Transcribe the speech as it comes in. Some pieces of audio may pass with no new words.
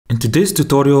In today's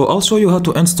tutorial, I'll show you how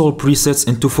to install presets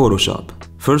into Photoshop.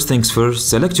 First things first,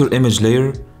 select your image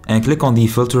layer and click on the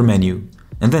filter menu,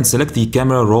 and then select the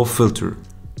camera raw filter.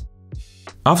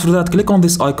 After that, click on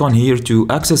this icon here to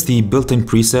access the built-in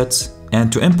presets, and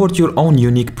to import your own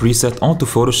unique preset onto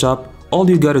Photoshop, all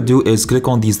you gotta do is click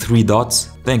on these three dots,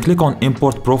 then click on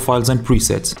import profiles and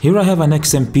presets. Here I have an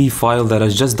XMP file that I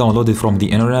just downloaded from the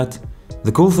internet.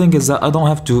 The cool thing is that I don't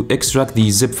have to extract the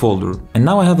zip folder, and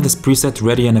now I have this preset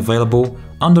ready and available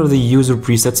under the user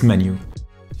presets menu.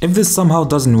 If this somehow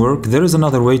doesn't work, there is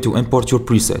another way to import your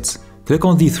presets. Click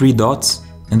on the three dots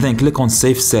and then click on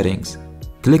save settings.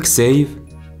 Click save.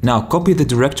 Now copy the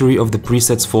directory of the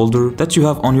presets folder that you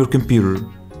have on your computer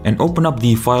and open up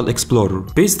the file explorer.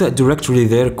 Paste that directory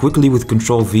there quickly with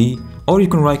Ctrl V, or you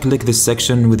can right click this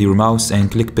section with your mouse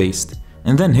and click paste,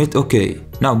 and then hit OK.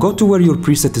 Now go to where your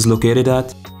preset is located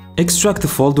at, extract the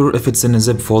folder if it's in a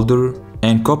zip folder,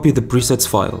 and copy the presets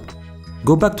file.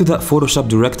 Go back to that Photoshop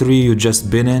directory you just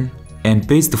been in and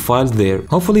paste the file there.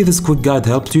 Hopefully this quick guide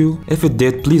helped you. If it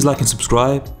did, please like and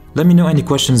subscribe. Let me know any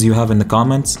questions you have in the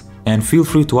comments, and feel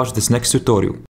free to watch this next tutorial.